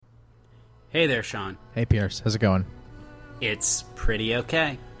Hey there, Sean. Hey, Pierce. How's it going? It's pretty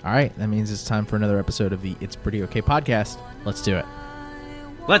okay. All right. That means it's time for another episode of the It's Pretty Okay podcast. Let's do it.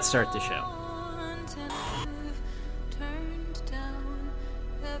 Let's start the show.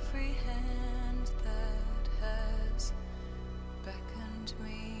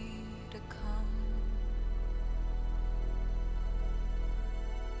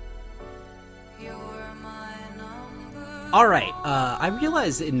 All right, I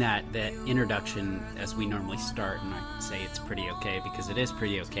realize in that introduction, as we normally start, and I say it's pretty okay because it is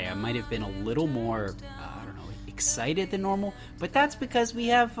pretty okay, I might have been a little more, excited than normal, but that's because we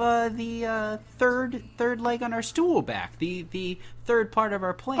have the third leg on our stool back, the third part of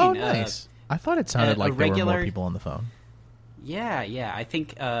our plane. Oh, nice. I thought it sounded like there were more people on the phone. Yeah, I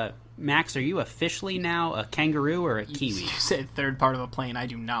think, Max, are you officially now a kangaroo or a kiwi? You said third part of a plane. I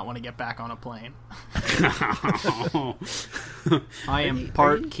do not want to get back on a plane. I am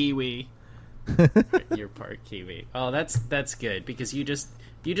part kiwi. You're part kiwi. Oh, that's good because you just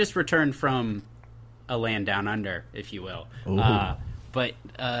returned from a land down under, if you will. But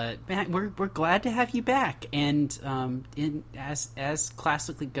Matt, we're glad to have you back, and as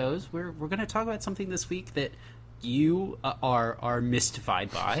classically goes, we're going to talk about something this week that you are mystified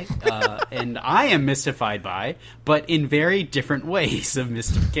by, and I am mystified by, but in very different ways of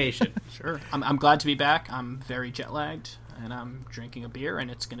mystification. Sure. I'm glad to be back. I'm very jet lagged, and I'm drinking a beer, and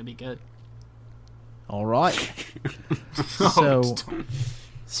it's going to be good. All right.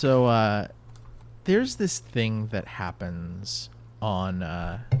 So there's this thing that happens on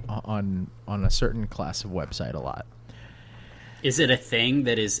a certain class of website a lot. Is it a thing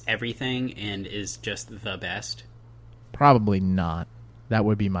that is everything and is just the best? Probably not. That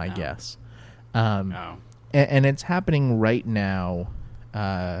would be my guess. And it's happening right now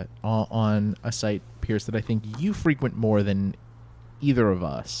on a site, Pierce, that I think you frequent more than either of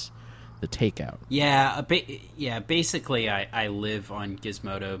us, the Takeout. Yeah, basically I live on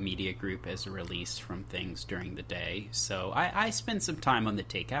Gizmodo Media Group as a release from things during the day, so I spend some time on the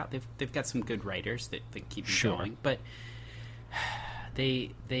Takeout. They've got some good writers that keep me going, but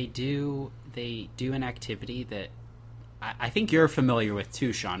they do an activity that I think you're familiar with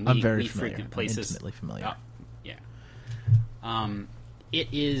too, Sean. I'm very familiar. Frequent places. I'm intimately familiar. Yeah. It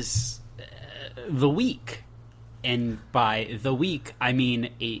is the week, and by the week I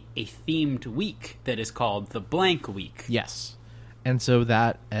mean a themed week that is called the blank week. Yes, and so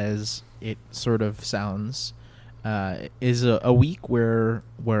that, as it sort of sounds, is a week where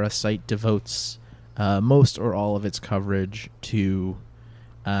a site devotes most or all of its coverage to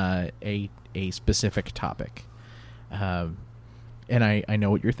a specific topic. And I know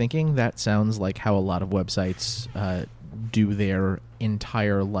what you're thinking. That sounds like how a lot of websites do their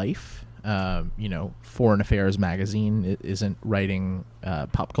entire life. Foreign Affairs magazine isn't writing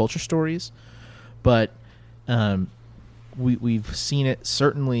pop culture stories, but we've seen it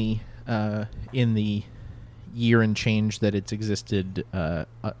certainly in the year and change that it's existed a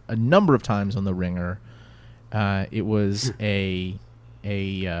number of times on The Ringer. It was a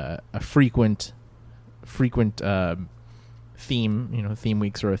frequent theme. Theme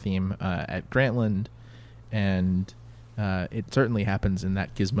weeks are a theme at Grantland, and it certainly happens in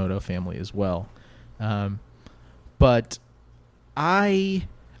that Gizmodo family as well. But I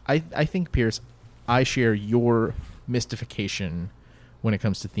think, Pierce, I share your mystification when it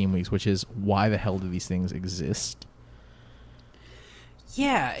comes to theme weeks, which is, why the hell do these things exist?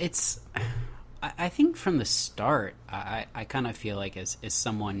 Yeah, I think from the start, I kind of feel like as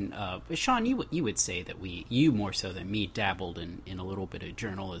someone, Sean, you would say that you more so than me dabbled in a little bit of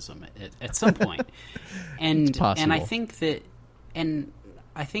journalism at some point, and I think that, and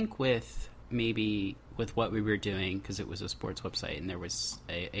I think with what we were doing, because it was a sports website and there was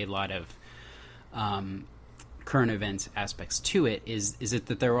a lot of current events aspects to it, is it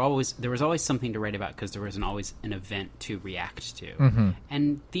that there was always something to write about because there wasn't always an event to react to. Mm-hmm.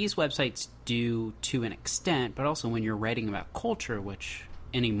 And these websites do to an extent, but also when you're writing about culture, which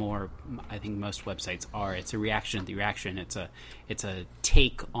anymore I think most websites are, it's a reaction to the reaction. It's a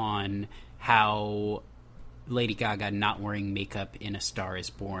take on how Lady Gaga not wearing makeup in A Star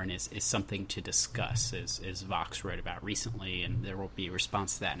Is Born is something to discuss, as Vox wrote about recently, and there will be a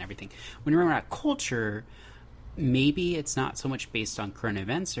response to that and everything. When you're writing about culture, maybe it's not so much based on current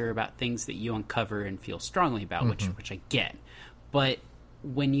events or about things that you uncover and feel strongly about, which I get. But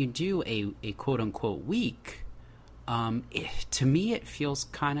when you do a quote-unquote week, to me it feels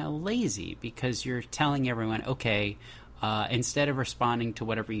kind of lazy, because you're telling everyone, okay, instead of responding to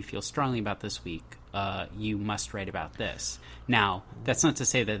whatever you feel strongly about this week, you must write about this. Now, that's not to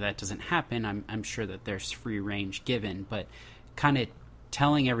say that doesn't happen. I'm sure that there's free range given, but kind of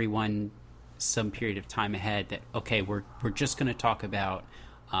telling everyone some period of time ahead that, okay, we're just going to talk about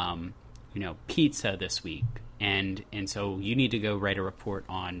pizza this week, and so you need to go write a report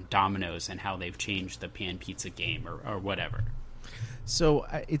on Domino's and how they've changed the pan pizza game or whatever. So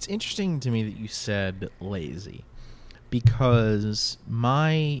it's interesting to me that you said lazy, because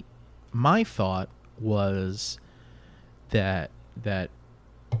my thought was that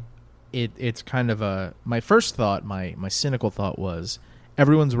it's kind of my first thought, my cynical thought was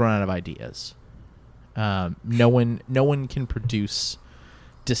everyone's run out of ideas. No one can produce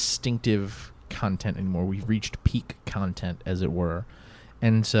distinctive content anymore. We've reached peak content, as it were,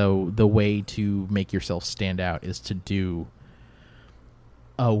 and so the way to make yourself stand out is to do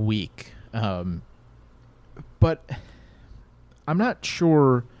a week. But I'm not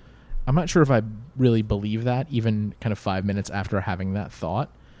sure if I really believe that, even kind of 5 minutes after having that thought.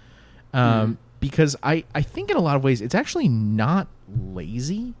 Because I think in a lot of ways it's actually not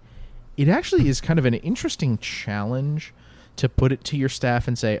lazy. It actually is kind of an interesting challenge to put it to your staff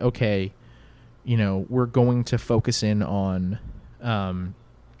and say, okay, we're going to focus in on I'm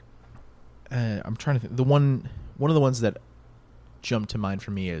trying to think. One of the ones that jumped to mind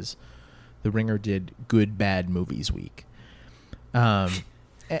for me is The Ringer did Good Bad Movies Week.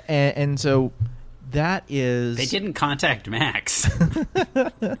 And so that is... They didn't contact Max.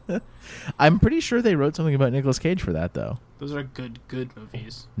 I'm pretty sure they wrote something about Nicolas Cage for that, though. Those are good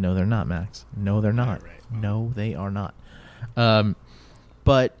movies. No, they're not, Max. No, they're not. Right. No, they are not.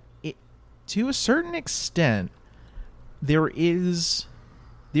 But to a certain extent, there is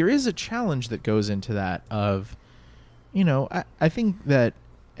a challenge that goes into that of, I think that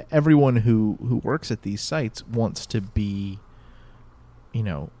everyone who works at these sites wants to be,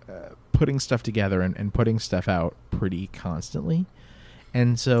 putting stuff together and putting stuff out pretty constantly.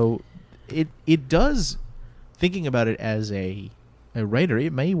 And so it does, thinking about it as a writer,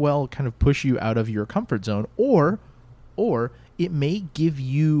 it may well kind of push you out of your comfort zone, or it may give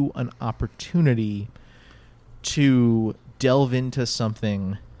you an opportunity to delve into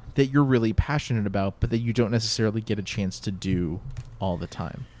something that you're really passionate about, but that you don't necessarily get a chance to do all the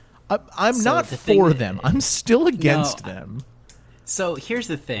time. I'm not for them. I'm still against them. So here's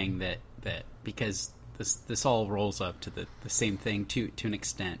the thing that because this all rolls up to the same thing to an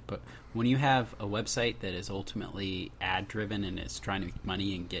extent, but when you have a website that is ultimately ad driven and is trying to make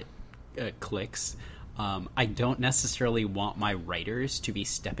money and get clicks, I don't necessarily want my writers to be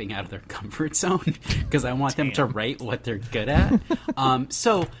stepping out of their comfort zone because I want them to write what they're good at.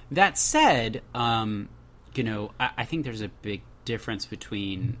 So that said, I think there's a big difference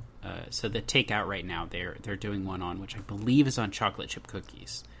between so the Takeout right now, they're doing one on, which I believe is on chocolate chip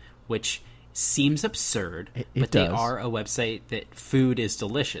cookies, which seems absurd, but they are a website that food is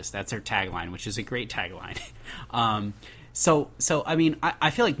delicious. That's their tagline, which is a great tagline. So I mean, I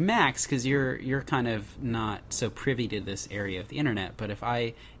feel like Max, because you're kind of not so privy to this area of the internet. But if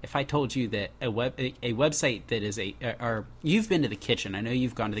I told you that a website that is or you've been to the kitchen, I know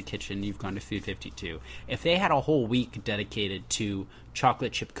you've gone to the kitchen, you've gone to Food 52. If they had a whole week dedicated to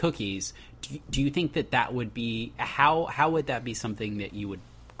chocolate chip cookies, do you think that would be how would that be something that you would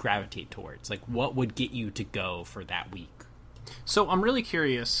gravitate towards? Like, what would get you to go for that week? So I'm really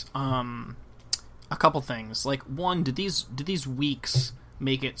curious. A couple things. Like, one, did these weeks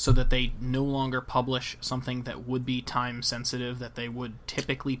make it so that they no longer publish something that would be time sensitive that they would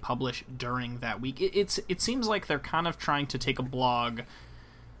typically publish during that week? It seems like they're kind of trying to take a blog,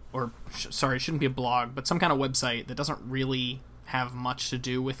 or sorry, it shouldn't be a blog, but some kind of website that doesn't really have much to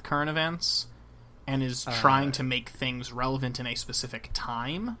do with current events and is trying to make things relevant in a specific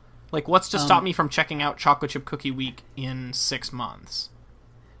time. Like, what's to stop me from checking out Chocolate Chip Cookie Week in 6 months?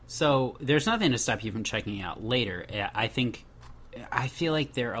 So there's nothing to stop you from checking it out later. I feel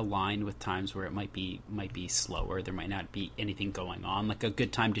like they're aligned with times where it might be slower. There might not be anything going on. Like, a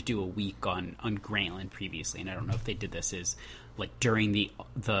good time to do a week on Grantland previously, and I don't know if they did this, is like during the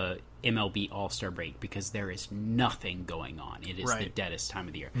MLB All-Star break, because there is nothing going on. It is the deadest time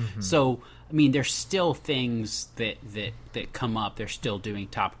of the year. Mm-hmm. So, I mean, there's still things that come up. They're still doing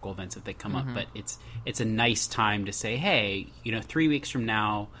topical events that come up, but it's a nice time to say, hey, 3 weeks from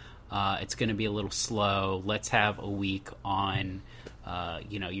now, it's going to be a little slow. Let's have a week on,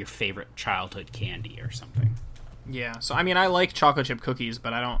 your favorite childhood candy or something. Yeah. So, I mean, I like chocolate chip cookies,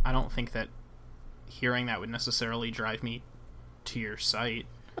 but I don't think that hearing that would necessarily drive me to your site.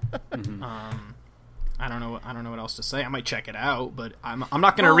 Mm-hmm. I don't know what else to say. I might check it out, but I'm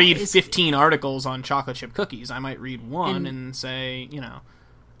not going to read 15 articles on chocolate chip cookies. I might read one and say,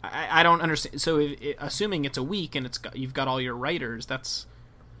 I don't understand. So assuming it's a week and you've got all your writers, that's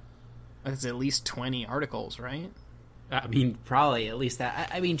at least 20 articles, right? I mean, probably at least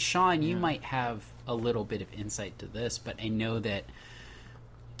that. I mean, Sean, you might have a little bit of insight to this, but I know that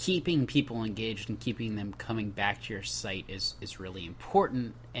keeping people engaged and keeping them coming back to your site is really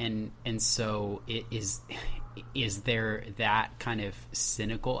important. And so it is there that kind of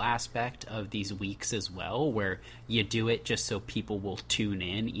cynical aspect of these weeks as well, where you do it just so people will tune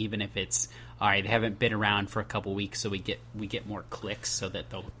in, even if it's all right, they haven't been around for a couple weeks, so we get more clicks so that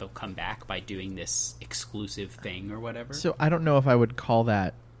they'll come back by doing this exclusive thing or whatever. So I don't know if I would call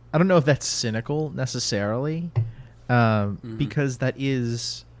that. I don't know if that's cynical necessarily, because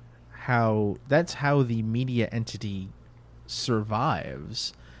that's how the media entity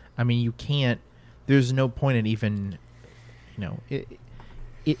survives. I mean, you can't. There's no point in even,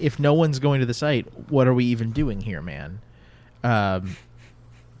 if no one's going to the site, what are we even doing here, man?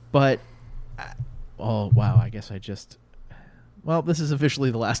 But. Oh, wow, I guess well, this is officially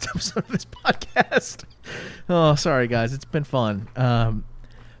the last episode of this podcast. Oh, sorry, guys. It's been fun.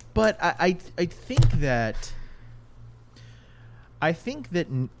 But I think that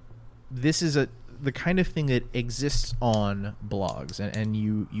this is the kind of thing that exists on blogs, and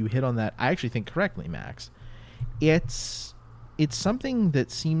you hit on that, I actually think, correctly, Max. It's something that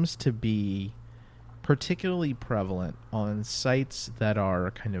seems to be particularly prevalent on sites that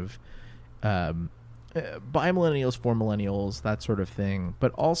are kind of by millennials, for millennials, that sort of thing,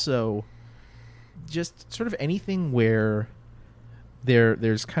 but also just sort of anything where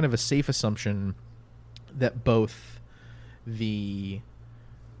there's kind of a safe assumption that both the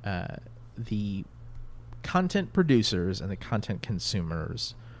content producers and the content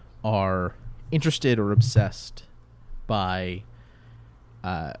consumers are interested or obsessed by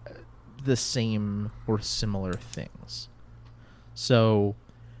the same or similar things. So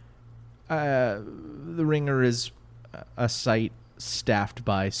The Ringer is a site staffed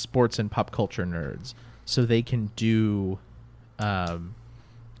by sports and pop culture nerds, so they can do a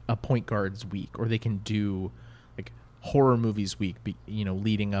Point Guards week, or they can do like horror movies week,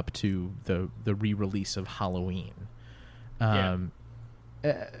 leading up to the re-release of Halloween. So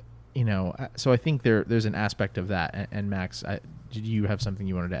I think there's an aspect of that. And Max, did you have something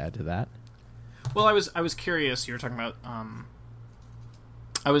you wanted to add to that? Well, I was curious. You were talking about.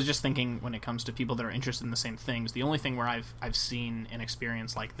 I was just thinking, when it comes to people that are interested in the same things, the only thing where I've seen an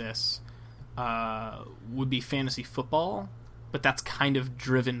experience like this would be fantasy football, but that's kind of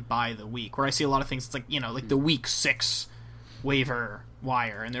driven by the week. Where I see a lot of things, it's like like the week 6 waiver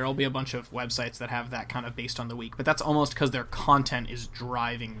wire, and there'll be a bunch of websites that have that kind of based on the week. But that's almost because their content is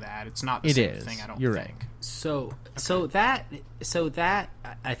driving that. It's not the same thing. I don't think. Right. So that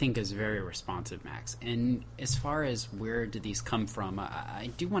I think is very responsive, Max. And as far as where do these come from, I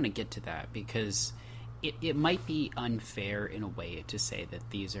do want to get to that, because it might be unfair in a way to say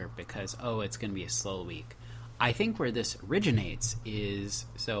that these are because it's going to be a slow week. I think where this originates is,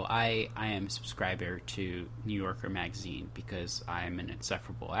 so I am a subscriber to New Yorker magazine because I'm an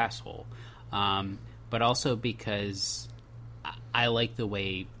insufferable asshole, but also because I like the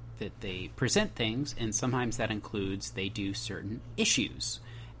way that they present things, and sometimes that includes they do certain issues.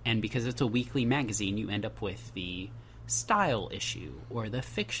 And because it's a weekly magazine, you end up with the style issue, or the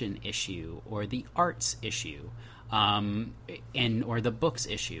fiction issue, or the arts issue, or the books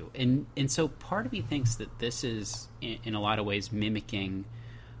issue. And so part of me thinks that this is, in a lot of ways, mimicking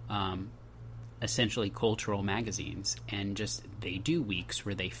essentially cultural magazines, and just they do weeks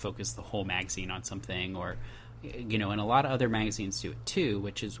where they focus the whole magazine on something, or and a lot of other magazines do it too,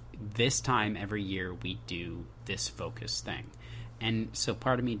 which is this time every year we do this focus thing. And so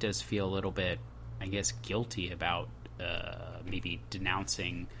part of me does feel a little bit, I guess, guilty about maybe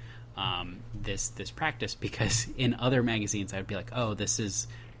denouncing this practice, because in other magazines I'd be like, oh, this is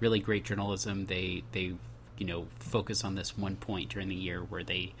really great journalism. They focus on this one point during the year where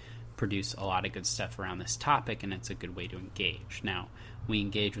they produce a lot of good stuff around this topic, and it's a good way to engage. Now, we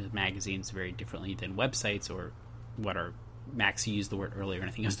engage with magazines very differently than websites, or what are, Max used the word earlier, and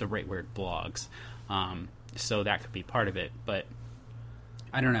I think it was the right word, blogs. So that could be part of it, but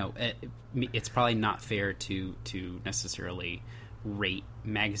I don't know. It's probably not fair to necessarily rate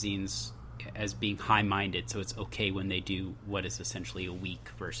magazines as being high-minded, so it's okay when they do what is essentially a week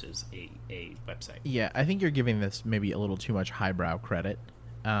versus a website. Yeah, I think you're giving this maybe a little too much highbrow credit.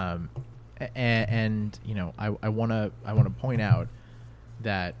 And I want to point out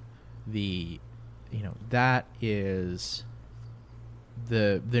that that is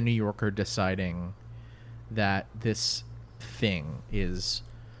the New Yorker deciding that this thing is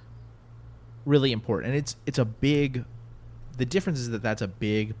really important, and it's a big. The difference is that that's a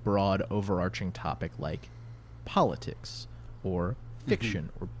big, broad, overarching topic like politics or fiction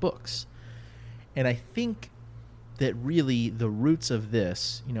or books, and I think that really the roots of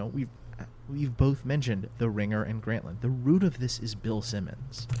this, you know, we've both mentioned The Ringer and Grantland. The root of this is Bill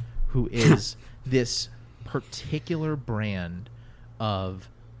Simmons, who is this particular brand of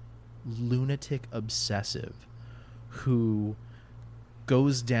lunatic obsessive who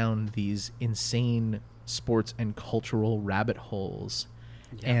goes down these insane sports and cultural rabbit holes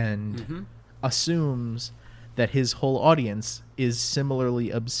and assumes that his whole audience is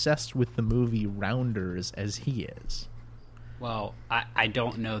similarly obsessed with the movie Rounders as he is. Well, I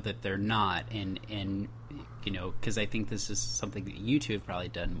don't know that they're not, and you know, because I think this is something that you two have probably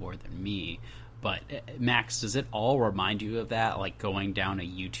done more than me. But Max, does it all remind you of that, like going down a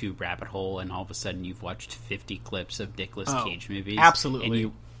YouTube rabbit hole, and all of a sudden you've watched 50 clips of Nicolas Cage movies? Absolutely.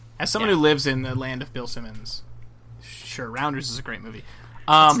 And as someone who lives in the land of Bill Simmons, sure, Rounders is a great movie.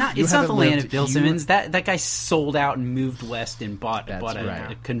 It's not the land of Bill Simmons. That guy sold out and moved west and bought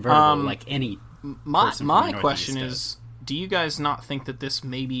a convertible like any. My question is, do you guys not think that this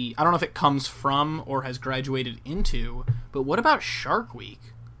maybe, I don't know if it comes from or has graduated into, but what about Shark Week?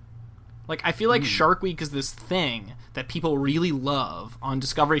 Like, I feel like Shark Week is this thing that people really love on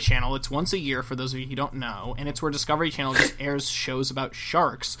Discovery Channel. It's once a year, for those of you who don't know, and it's where Discovery Channel just airs shows about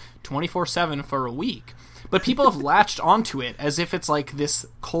sharks 24/7 for a week. But people have latched onto it as if it's like this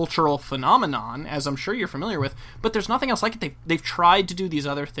cultural phenomenon, as I'm sure you're familiar with, but there's nothing else like it. They've tried to do these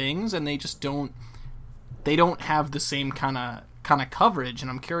other things, and they just don't have the same kind of coverage,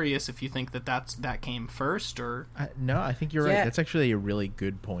 and I'm curious if you think that came first, or... No, I think you're right. That's actually a really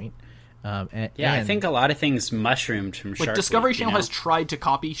good point. I think a lot of things mushroomed from Shark Week. Discovery Channel has tried to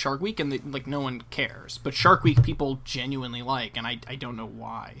copy Shark Week, and no one cares. But Shark Week people genuinely like, and I don't know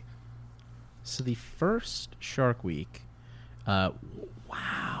why. So the first Shark Week, wow,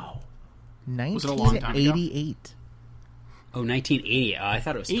 1988. Was it a long time ago? 1980. I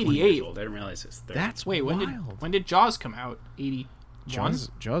thought it was 20 years old. I didn't realize it was 30. That's wild. When did Jaws come out? 81?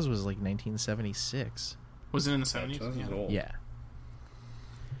 Jaws was like 1976. Was it in the 70s? Jaws was old. Yeah.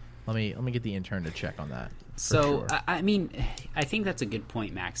 Let me get the intern to check on that. So, sure. I mean, I think that's a good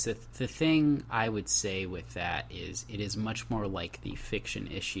point, Max. The thing I would say with that is it is much more like the fiction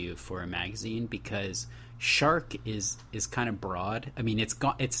issue for a magazine, because Shark is kind of broad. I mean, it's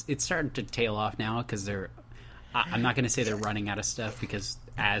starting to tail off now because I'm not going to say they're running out of stuff, because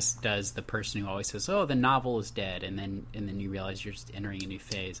as does the person who always says, "Oh, the novel is dead," and then you realize you're just entering a new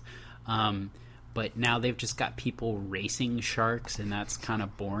phase. But now they've just got people racing sharks, and that's kind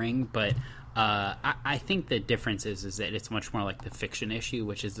of boring. But I think the difference is that it's much more like the fiction issue,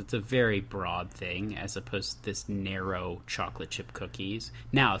 which is it's a very broad thing as opposed to this narrow chocolate chip cookies.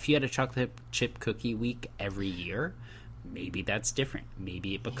 Now, if you had a chocolate chip cookie week every year, maybe that's different.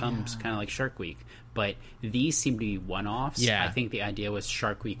 Maybe it becomes kind of like Shark Week. But these seem to be one-offs. Yeah. I think the idea was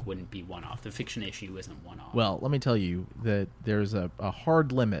Shark Week wouldn't be one-off. The fiction issue isn't one-off. Well, let me tell you that there's a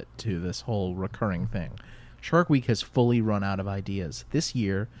hard limit to this whole recurring thing. Shark Week has fully run out of ideas. This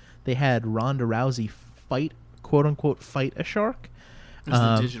year, they had Ronda Rousey quote-unquote, fight a shark. It was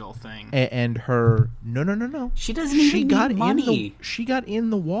the digital thing. And her... No. She doesn't even need money. She got in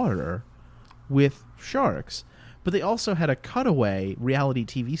the water with sharks. But they also had a cutaway, reality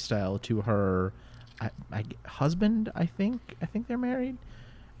TV style, to her husband, I think. I think they're married.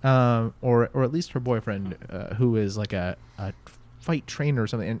 Or at least her boyfriend, who is like a fight trainer or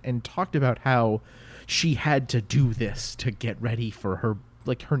something, and talked about how she had to do this to get ready for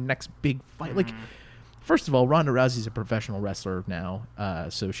her next big fight. Like, first of all, Ronda Rousey's a professional wrestler now,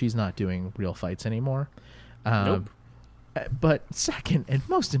 so she's not doing real fights anymore. Nope. But second, and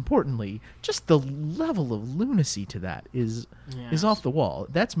most importantly, just the level of lunacy to that is off the wall.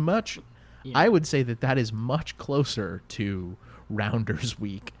 That's much... Yeah. I would say that is much closer to Rounders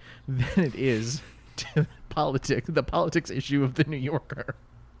Week than it is to the politics issue of the New Yorker.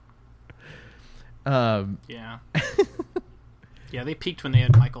 Yeah, they peaked when they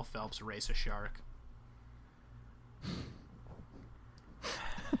had Michael Phelps race a shark.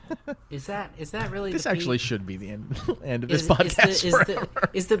 Is that really this the actually peak? should be the end of this podcast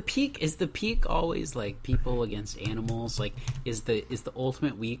is the peak always like people against animals? Like is the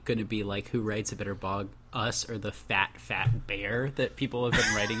ultimate week going to be like who writes a better blog, us or the fat bear that people have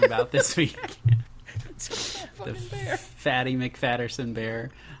been writing about this week? The bear. Fatty McFatterson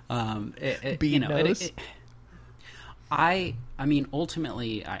bear. I mean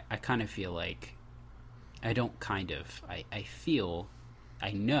ultimately I kind of feel like I feel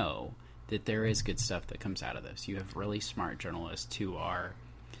I know that there is good stuff that comes out of this. You have really smart journalists who are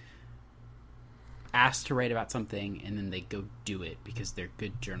asked to write about something and then they go do it because they're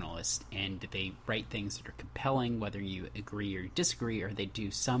good journalists and they write things that are compelling, whether you agree or disagree, or they do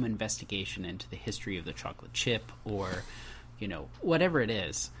some investigation into the history of the chocolate chip or, whatever it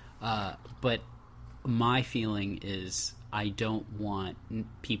is. But my feeling is I don't want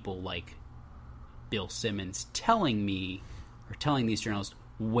people like Bill Simmons telling me or telling these journalists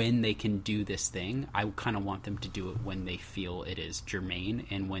when they can do this thing. I kind of want them to do it when they feel it is germane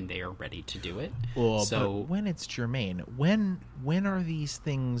and when they are ready to do it. Well, so but when it's germane, when are these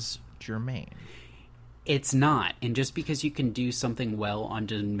things germane? It's not. And just because you can do something well on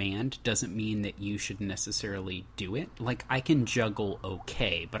demand doesn't mean that you should necessarily do it. Like, I can juggle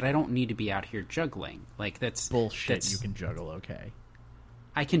okay, but I don't need to be out here juggling. Like, that's bullshit. You can juggle okay.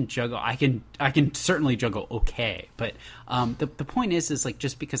 I can juggle. I can certainly juggle okay, but the point is like,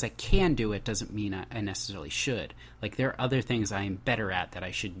 just because I can do it doesn't mean I necessarily should. Like, there are other things I am better at that I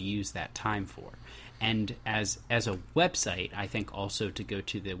should use that time for. And as a website, I think also to go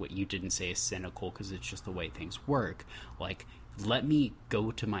to the what you didn't say is cynical because it's just the way things work. Like, let me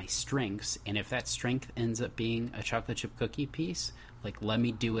go to my strengths, and if that strength ends up being a chocolate chip cookie piece, like, let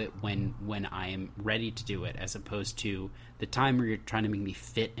me do it when I am ready to do it, as opposed to the time where you're trying to make me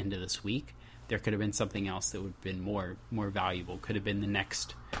fit into this week. There could have been something else that would have been more valuable. Could have been the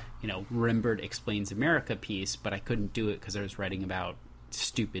next, Rembert Explains America piece, but I couldn't do it because I was writing about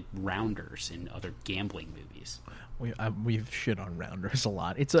stupid Rounders and other gambling movies. We've shit on Rounders a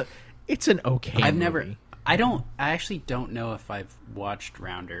lot. It's an okay movie. I actually don't know if I've watched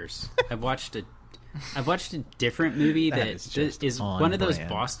Rounders. I've watched a different movie that is one of those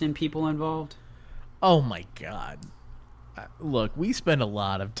Boston people involved. Oh my god. Look, we spend a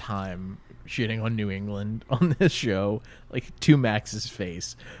lot of time shitting on New England on this show, like, to Max's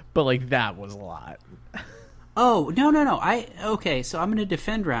face, but like, that was a lot. Oh, no. Okay, so I'm going to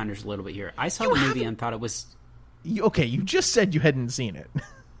defend Rounders a little bit here. I saw the movie and thought it was... Okay, you just said you hadn't seen it.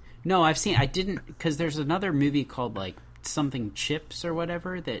 No, I didn't, because there's another movie called, like, something Chips or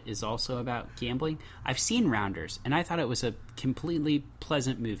whatever that is also about gambling. I've seen Rounders, and I thought it was a completely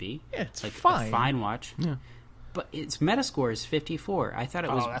pleasant movie. Yeah, it's like fine. A fine watch. Yeah. But its Metascore is 54. I thought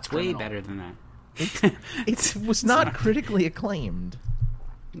it was way better than that. It was not critically acclaimed.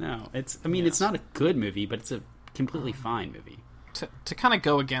 No, it's not a good movie, but it's a completely fine movie. To kind of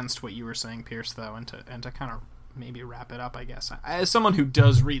go against what you were saying, Pierce, though, and to kind of maybe wrap it up, I guess. As someone who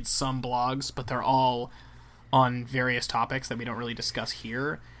does read some blogs, but they're all on various topics that we don't really discuss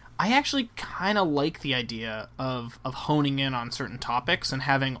here, I actually kind of like the idea of honing in on certain topics and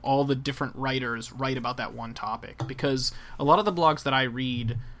having all the different writers write about that one topic, because a lot of the blogs that I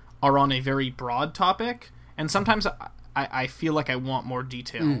read are on a very broad topic, and sometimes I feel like I want more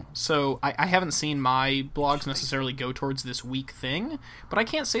detail. So I haven't seen my blogs necessarily go towards this weak thing, but I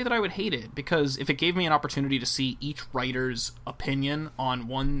can't say that I would hate it, because if it gave me an opportunity to see each writer's opinion on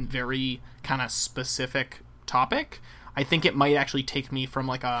one very kind of specific topic, I think it might actually take me from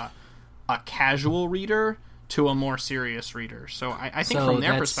like a casual reader to a more serious reader. So I think from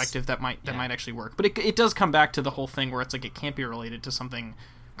their perspective that might actually work. But it does come back to the whole thing where it's like it can't be related to something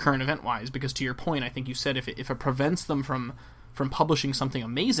current event wise, because to your point, I think you said if it prevents them from publishing something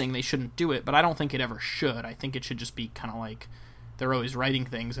amazing, they shouldn't do it. But I don't think it ever should. I think it should just be kind of like they're always writing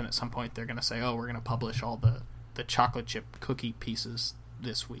things, and at some point they're going to say, oh, we're going to publish all the chocolate chip cookie pieces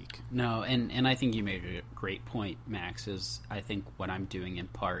this week. No, and I think you made a great point, Max, is I think what I'm doing in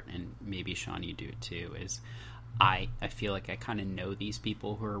part, and maybe Sean, you do it too, is I feel like I kind of know these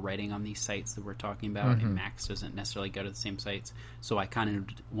people who are writing on these sites that we're talking about, and Max doesn't necessarily go to the same sites, so I kind of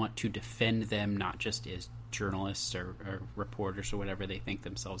want to defend them, not just as journalists or reporters or whatever they think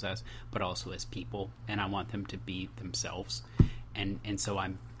themselves as, but also as people, and I want them to be themselves, and so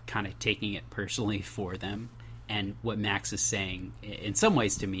I'm kind of taking it personally for them. And what Max is saying, in some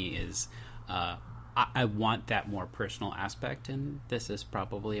ways to me, is I want that more personal aspect, and this is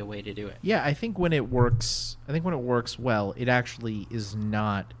probably a way to do it. Yeah, I think when it works well, it actually is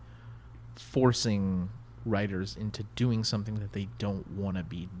not forcing writers into doing something that they don't want to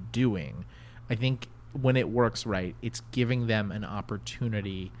be doing. I think when it works right, it's giving them an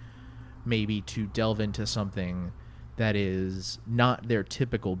opportunity maybe to delve into something that is not their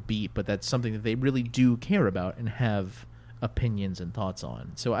typical beat, but that's something that they really do care about and have opinions and thoughts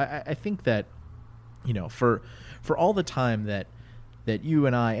on. So I think that, for all the time that you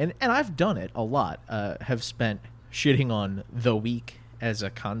and I, and I've done it a lot, have spent shitting on The Week as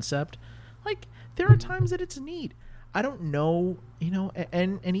a concept, like, there are times that it's neat. I don't know,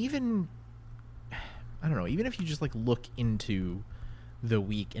 and even, I don't know, even if you just, like, look into The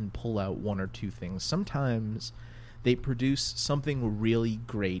Week and pull out one or two things, sometimes they produce something really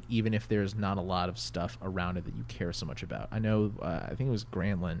great, even if there's not a lot of stuff around it that you care so much about. I know, I think it was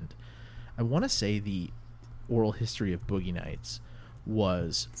Grantland. I want to say the oral history of Boogie Nights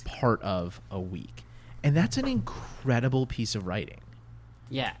was part of a week. And that's an incredible piece of writing.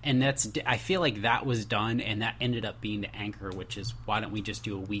 Yeah, and I feel like that was done, and that ended up being the anchor, which is why don't we just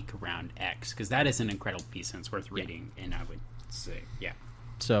do a week around X? Because that is an incredible piece, and it's worth reading, and I would say, yeah.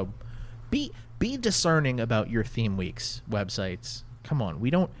 So be discerning about your theme weeks websites. Come on,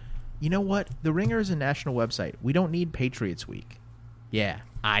 we don't... You know what? The Ringer is a national website. We don't need Patriots Week. Yeah,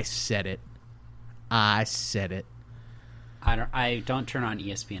 I said it. I don't turn on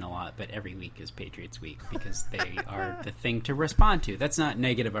ESPN a lot, but every week is Patriots Week because they are the thing to respond to. That's not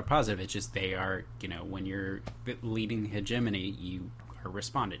negative or positive. It's just they are, when you're leading hegemony, you are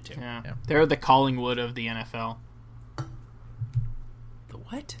responded to. Yeah. They're the Collingwood of the NFL. The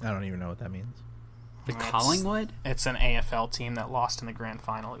what? I don't even know what that means. The Collingwood? It's an AFL team that lost in the grand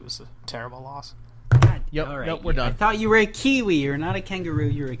final. It was a terrible loss. God, Yep, all right. nope, we're done. I thought you were a Kiwi. You're not a kangaroo.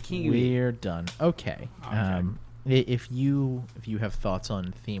 You're a Kiwi. We're done. Okay. If you have thoughts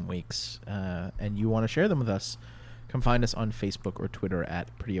on theme weeks and you want to share them with us, come find us on Facebook or Twitter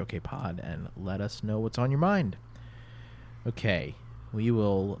at PrettyOkPod and let us know what's on your mind. Okay, we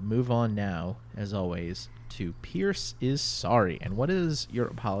will move on now, as always, to Pierce is Sorry. And what is your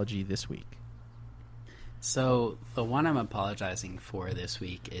apology this week? So the one I'm apologizing for this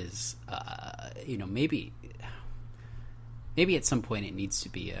week is, maybe at some point it needs to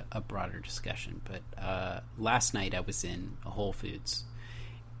be a broader discussion. But last night I was in a Whole Foods,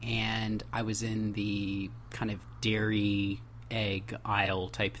 and I was in the kind of dairy egg aisle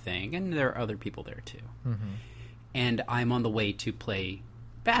type thing, and there are other people there too. Mm-hmm. And I'm on the way to play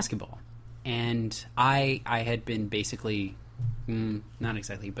basketball, and I had been basically... not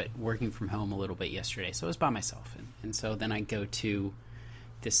exactly, but working from home a little bit yesterday, so I was by myself, and so then I go to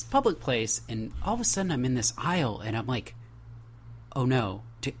this public place, and all of a sudden I'm in this aisle, and I'm like, oh no,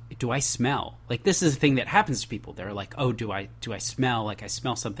 do I smell? Like, this is a thing that happens to people. They're like, oh, do I smell? Like, I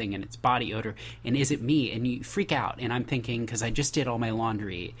smell something, and it's body odor, and is it me? And you freak out, and I'm thinking, because I just did all my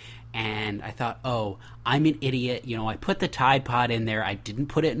laundry, and I thought, oh, I'm an idiot. I put the Tide Pod in there. I didn't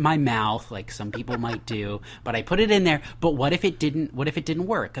put it in my mouth like some people might do, but I put it in there. But what if it didn't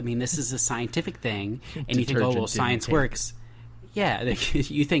work? I mean, this is a scientific thing, and you think, oh, well, science works. Yeah,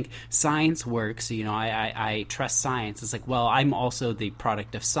 you think science works. I trust science. It's like, well, I'm also the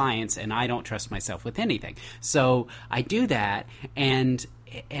product of science, and I don't trust myself with anything. So I do that, and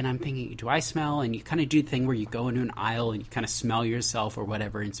I'm thinking, do I smell? And you kind of do the thing where you go into an aisle and you kind of smell yourself or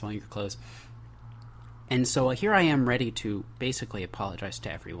whatever and smell your clothes. And so here I am ready to basically apologize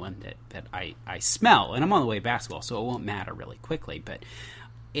to everyone that I smell. And I'm on the way to basketball, so it won't matter really quickly. But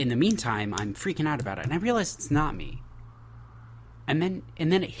in the meantime, I'm freaking out about it. And I realize it's not me. And then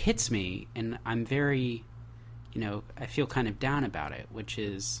it hits me, and I'm very, I feel kind of down about it, which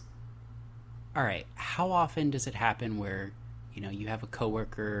is, all right, how often does it happen where, you have a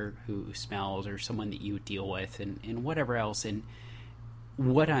coworker who smells, or someone that you deal with, and whatever else, and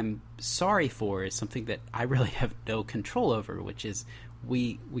what I'm sorry for is something that I really have no control over, which is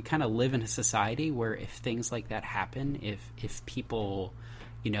we kind of live in a society where if things like that happen, if people,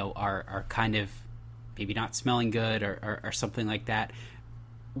 are kind of maybe not smelling good or something like that,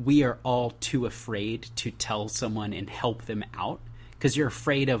 we are all too afraid to tell someone and help them out because you're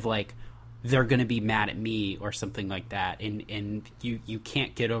afraid of, like, they're going to be mad at me or something like that, and you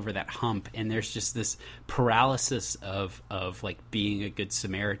can't get over that hump, and there's just this paralysis of like being a good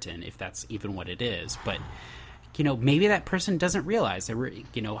Samaritan, if that's even what it is. But maybe that person doesn't realize there were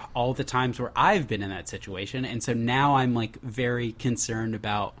all the times where I've been in that situation, and so now I'm like very concerned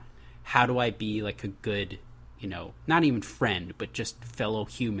about how do I be like a good not even friend but just fellow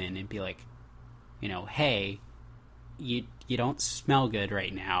human, and be like, hey, you don't smell good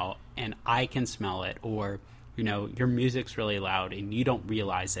right now, and I can smell it, or your music's really loud and you don't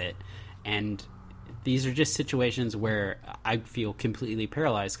realize it. And these are just situations where I feel completely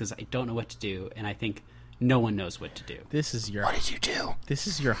paralyzed because I don't know what to do, and I think no one knows what to do. What did you do? This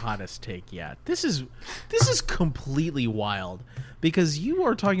is your hottest take yet. This is completely wild, because you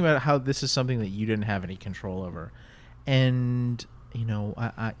are talking about how this is something that you didn't have any control over, and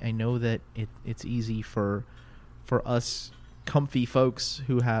I know that it's easy for us comfy folks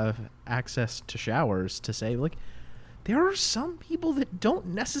who have access to showers to say, like, there are some people that don't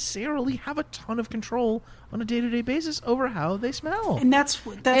necessarily have a ton of control on a day-to-day basis over how they smell. And that's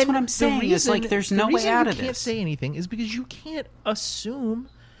what I'm saying. It's like there's no way out of this. The reason you can't say anything is because you can't assume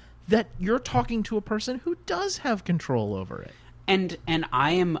that you're talking to a person who does have control over it. And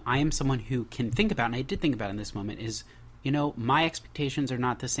I am someone who can think about, and I did think about in this moment, is, my expectations are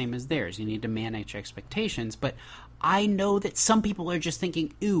not the same as theirs. You need to manage expectations, but I know that some people are just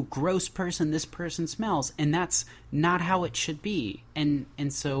thinking, ooh, gross person, this person smells, and that's not how it should be. And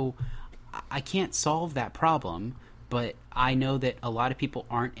so I can't solve that problem, but I know that a lot of people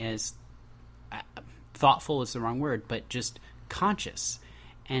aren't as thoughtful is the wrong word, but just conscious.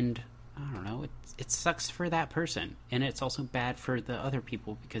 And I don't know, it sucks for that person, and it's also bad for the other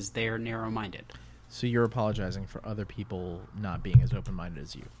people because they're narrow-minded. So you're apologizing for other people not being as open-minded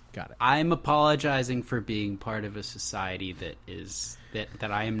as you. Got it. I'm apologizing for being part of a society that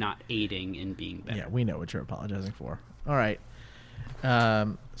I am not aiding in being better. Yeah, we know what you're apologizing for. All right.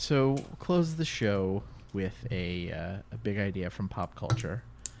 So close the show with a big idea from pop culture,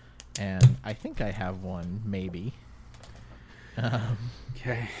 and I think I have one, maybe.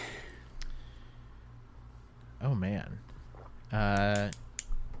 Okay. Oh man.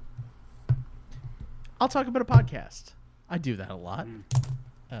 I'll talk about a podcast. I do that a lot.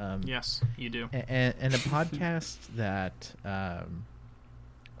 Yes, you do. And a podcast that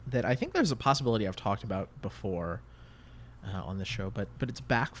that I think there's a possibility I've talked about before on the show, but it's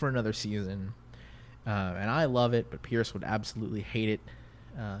back for another season, and I love it. But Pierce would absolutely hate it,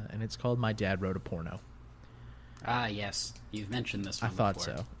 and it's called My Dad Wrote a Porno. Ah, yes, you've mentioned this one I thought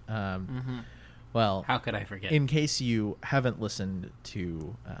before. so. Well, how could I forget? In case you haven't listened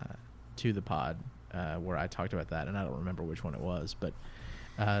to the pod where I talked about that, and I don't remember which one it was, but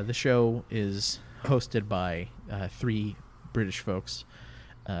the show is hosted by three British folks,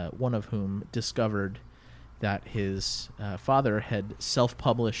 one of whom discovered that his father had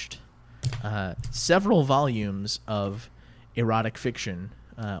self-published several volumes of erotic fiction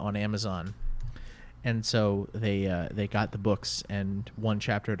on Amazon. And so they got the books, and one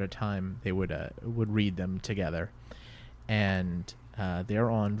chapter at a time they would read them together, and they're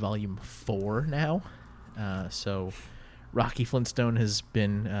on volume 4 now. So Rocky Flintstone has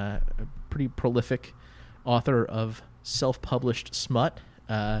been a pretty prolific author of self-published smut.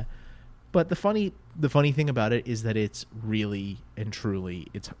 But the funny thing about it is that it's really and truly,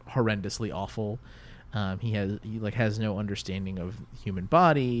 it's horrendously awful. He has no understanding of the human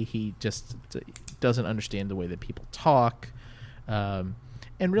body. He just doesn't understand the way that people talk, and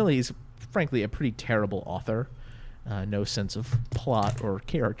really is frankly a pretty terrible author. No sense of plot or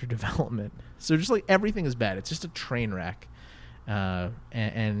character development. So just like everything is bad. It's just a train wreck,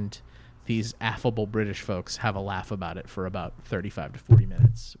 and these affable British folks have a laugh about it for about 35 to 40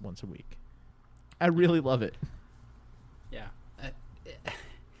 minutes once a week. I really love it. Yeah.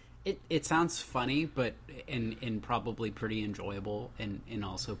 It sounds funny, but and probably pretty enjoyable, and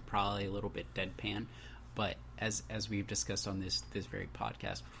also probably a little bit deadpan. But as we've discussed on this very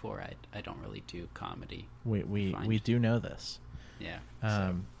podcast before, I don't really do comedy. We do know this. Yeah.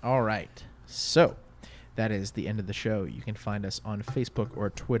 All right. So that is the end of the show. You can find us on Facebook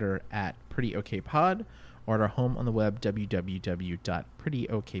or Twitter at Pretty Okay Pod, or at our home on the web,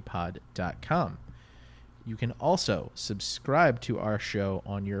 www.prettyokpod.com. You can also subscribe to our show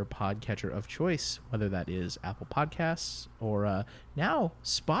on your podcatcher of choice, whether that is Apple Podcasts or now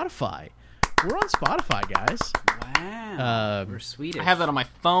Spotify. We're on Spotify, guys. Wow. We're Swedish. I have that on my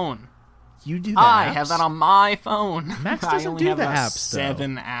phone. You do that? I have that on my phone. Max I doesn't only do have the about apps, though.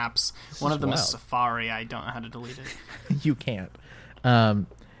 7 apps. One of them is wild. Safari. I don't know how to delete it. You can't.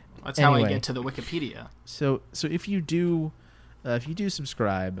 That's how I Anyway. get to the Wikipedia. So if you do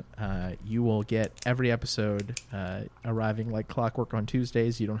subscribe, you will get every episode arriving like clockwork on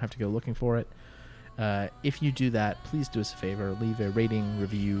Tuesdays. You don't have to go looking for it. If you do that, please do us a favor. Leave a rating,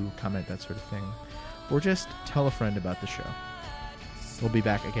 review, comment, that sort of thing. Or just tell a friend about the show. We'll be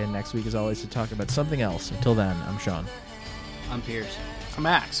back again next week, as always, to talk about something else. Until then, I'm Sean. I'm Pierce. I'm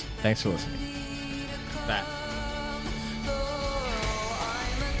Max. Thanks for listening. Bye.